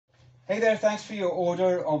Hey there, thanks for your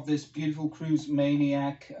order of this beautiful Cruise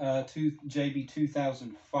Maniac JB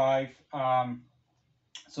 2005.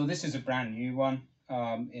 So this is a brand new one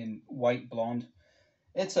in white blonde.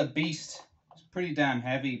 It's a beast. It's pretty damn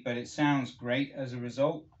heavy, but it sounds great as a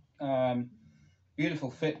result.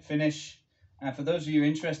 Beautiful fit finish. And for those of you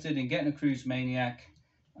interested in getting a Cruise Maniac,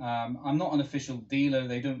 I'm not an official dealer.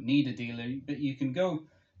 They don't need a dealer, but you can go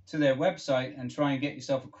to their website and try and get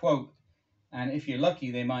yourself a quote. And if you're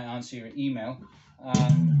lucky, they might answer your email.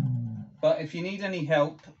 But if you need any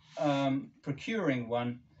help procuring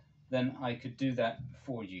one, then I could do that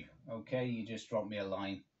for you. Okay, you just drop me a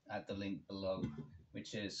line at the link below,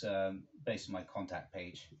 which is based on my contact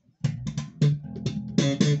page.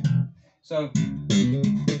 So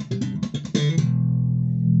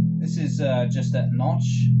this is just that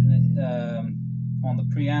notch on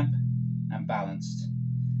the preamp and balanced.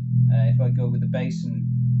 If I go with the bass and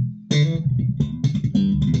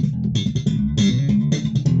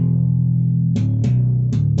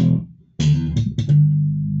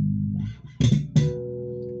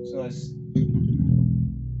so it's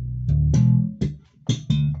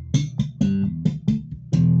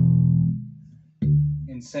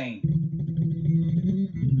insane.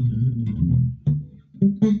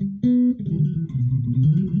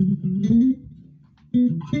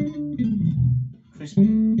 Crispy.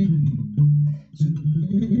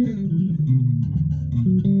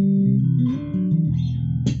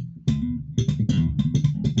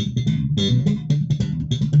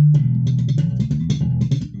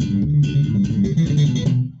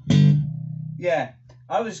 Yeah,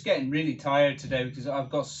 I was getting really tired today because I've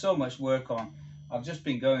got so much work on. I've just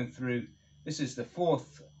been going through, this is the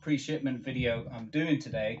 4th pre-shipment video I'm doing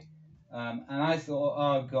today. And I thought,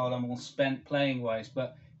 oh God, I'm all spent playing wise,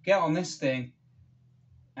 but get on this thing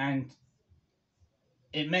and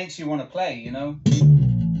it makes you want to play, you know?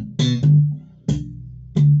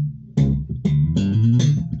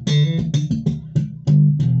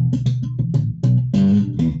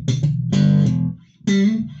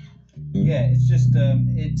 Yeah, it's just,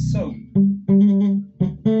 it's so,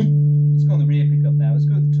 let's go on the rear pickup now, let's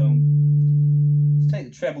go with the tone. Let's take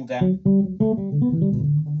the treble down,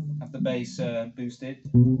 have the bass boosted.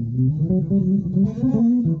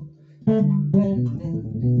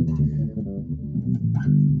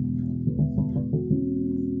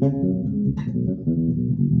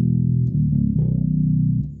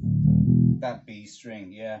 That B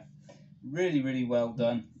string, yeah, really well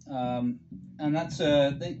done. And that's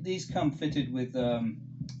these come fitted with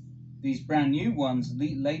these brand new ones.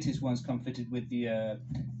 The latest ones come fitted with the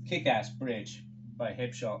Kick-Ass bridge by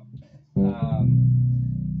Hipshot.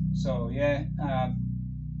 So yeah,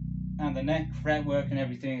 and the neck fretwork and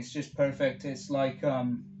everything is just perfect. It's like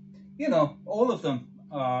you know, all of them,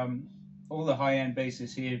 all the high-end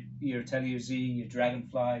basses here, your Atelier Z, your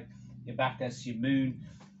Dragonfly, your Bacchus, your Moon,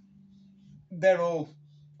 they're all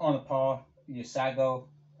on a par. Your Sago,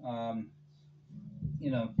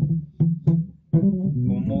 you know,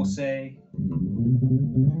 Morse.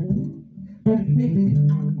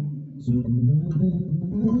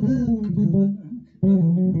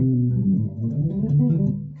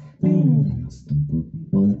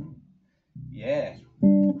 Yeah.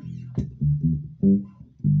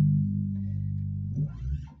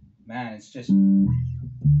 Man, it's just,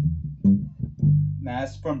 nah,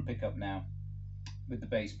 it's front pickup now with the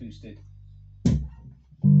bass boosted.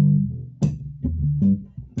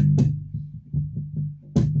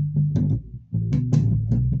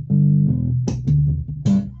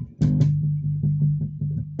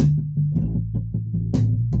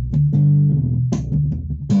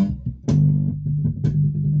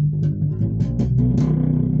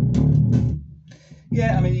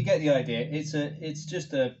 Yeah, I mean, you get the idea. It's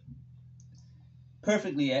just a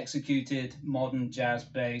perfectly executed modern jazz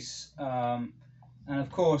bass, and of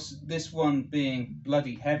course, this one being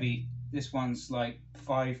bloody heavy. This one's like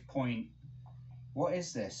 5 point. What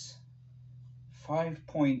is this?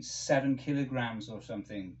 5.7 kilograms or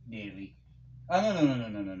something, nearly. Oh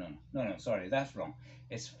no! Sorry, that's wrong.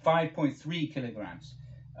 It's 5.3 kilograms.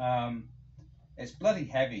 It's bloody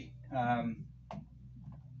heavy.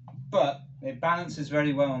 But it balances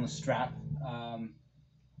very well on the strap,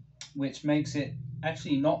 which makes it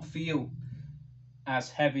actually not feel as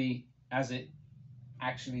heavy as it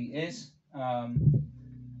actually is,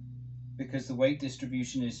 because the weight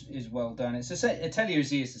distribution is well done. It's Atelier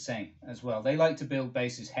Z is the same as well. They like to build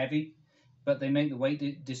basses heavy, but they make the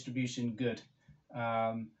weight distribution good,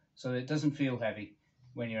 so it doesn't feel heavy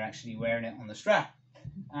when you're actually wearing it on the strap.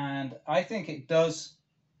 And I think it does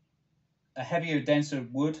a heavier, denser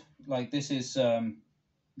wood. Like this is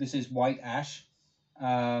white ash.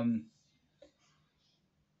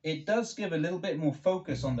 it does give a little bit more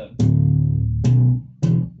focus on the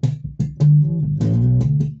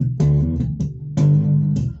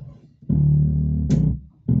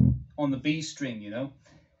B string, you know.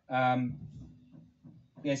 Um,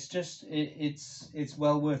 it's just it's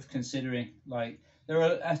well worth considering. Like there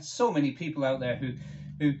are so many people out there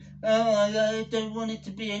who oh I don't want it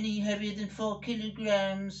to be any heavier than 4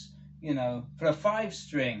 kilograms, you know, for a 5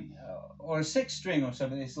 string or a 6 string or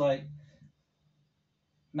something. It's like,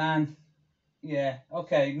 man, yeah,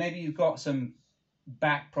 okay, maybe you've got some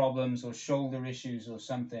back problems or shoulder issues or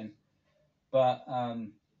something, but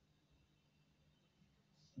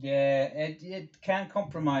yeah, it can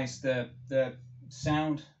compromise the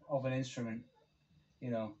sound of an instrument,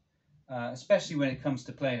 you know, especially when it comes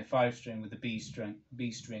to playing a 5 string with the B string.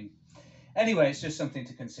 B string. Anyway, it's just something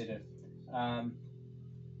to consider. Um,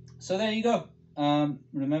 so there you go.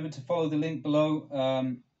 Remember to follow the link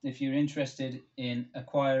below. If you're interested in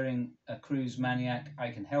acquiring a Cruise Maniac, I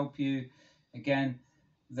can help you. Again,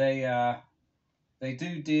 they they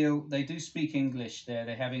do speak English there.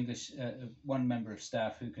 They have English, one member of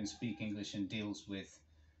staff who can speak English and deals with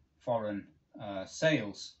foreign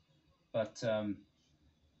sales, but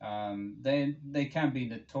they can be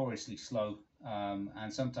notoriously slow,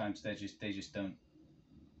 and sometimes they just don't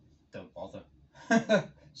bother.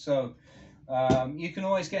 So you can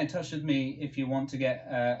always get in touch with me if you want to get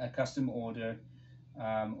a custom order,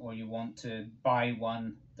 or you want to buy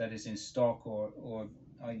one that is in stock, or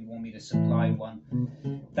you want me to supply one.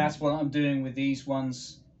 That's what I'm doing with these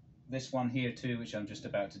ones. This one here too, which I'm just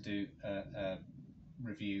about to do a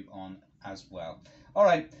review on as well. All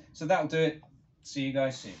right, so that'll do it. See you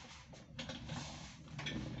guys soon.